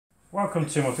Welcome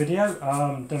to my video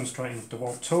demonstrating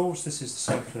Dewalt tools. This is the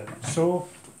circular saw.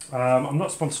 I'm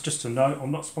not sponsored, just to note,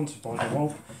 I'm not sponsored by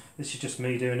Dewalt. This is just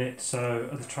me doing it so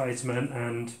other tradesmen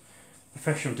and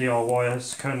professional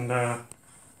DIYers can have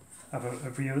a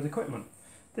view of the equipment.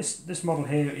 This model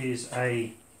here is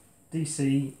a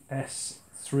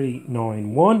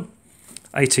DCS391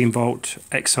 18 volt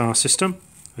XR system,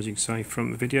 as you can see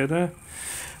from the video there.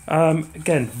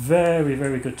 Again,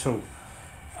 very good tool.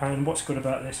 And what's good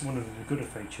about this, one of the gooder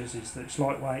features, is that it's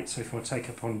lightweight, so if you want to take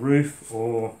it up on roof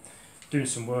or doing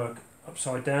some work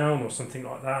upside down or something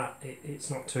like that,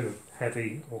 it's not too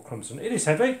heavy or clumsy. It is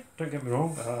heavy, don't get me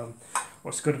wrong.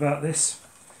 What's good about this,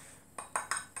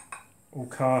 all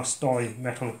cast die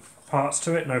metal parts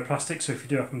to it, no plastic, so if you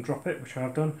do happen to drop it, which I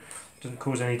have done, it doesn't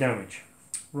cause any damage.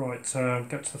 Right,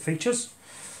 get to the features.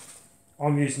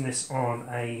 I'm using this on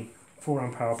a 4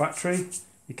 amp hour battery.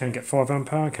 You can get 5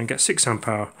 amp hour, you can get 6 amp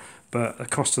hour, but the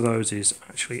cost of those is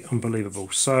actually unbelievable.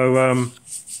 So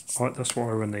that's why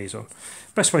I run these on.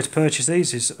 Best way to purchase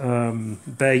these is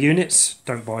bare units.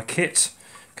 Don't buy a kit,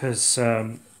 because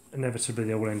inevitably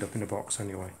they will end up in a box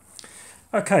anyway.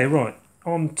 Okay, right,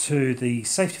 on to the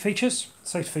safety features.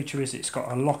 Safety feature is it's got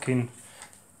a lock in,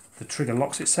 the trigger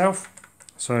locks itself.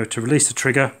 So to release the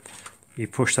trigger, you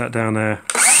push that down there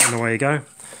and away you go.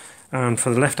 And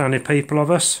for the left-handed people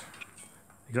of us,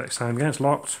 exact same again, it's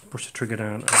locked, push the trigger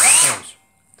down and it goes.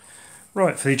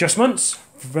 Right, for the adjustments,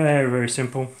 very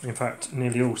simple. In fact,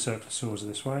 nearly all circular saws are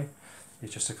this way.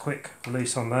 It's just a quick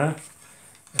release on there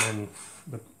and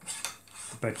the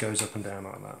bed goes up and down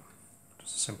like that.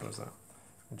 Just as simple as that.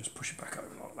 And just push it back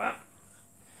over like that.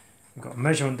 We've got a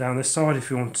measurement down this side if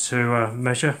you want to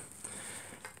measure.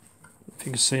 If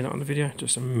you can see that on the video,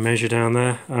 just a measure down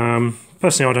there.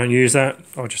 Personally, I don't use that.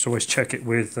 I just always check it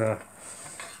with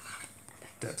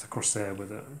depth across there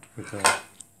with a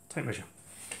tape measure.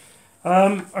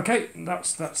 Okay,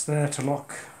 that's there to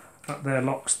lock. That there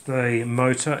locks the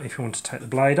motor if you want to take the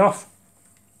blade off,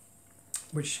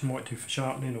 which you might do for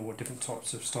sharpening or different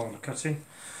types of style of cutting.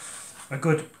 A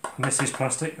good, and this is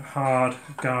plastic, hard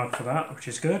guard for that, which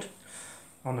is good.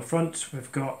 On the front,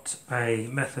 we've got a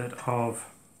method of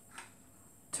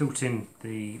tilting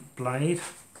the blade,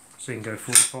 so you can go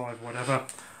 45, whatever.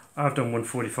 I've done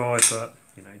 145, but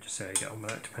you know, just see how you get on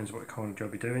with it. Depends what kind of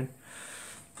job you're doing.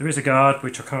 There is a guard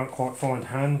which I can't quite find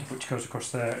hand, which goes across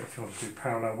there if you want to do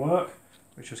parallel work,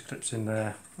 which just clips in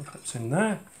there and clips in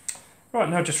there. Right,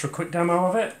 now just for a quick demo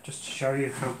of it, just to show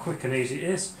you how quick and easy it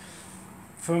is.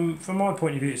 From my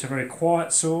point of view, it's a very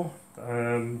quiet saw.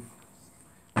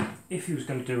 If you was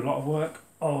going to do a lot of work,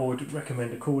 I would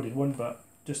recommend a corded one, but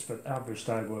just for average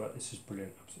day work, this is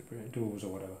brilliant, absolutely brilliant, doors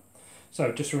or whatever.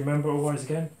 So just remember always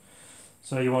again,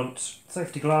 so you want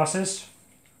safety glasses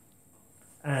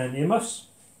and earmuffs,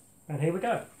 and here we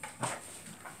go.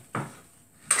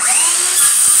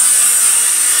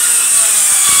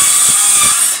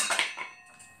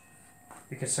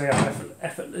 You can see how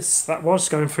effortless that was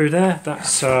going through there.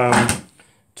 That's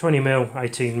 20mm,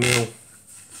 18mm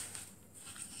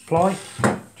ply.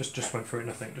 Just went through it,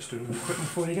 nothing. Just doing a quick one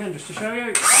for you again, just to show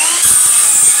you. Just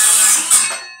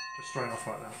straight off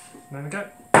like that. There we go.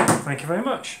 Thank you very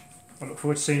much. I look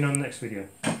forward to seeing you on the next video.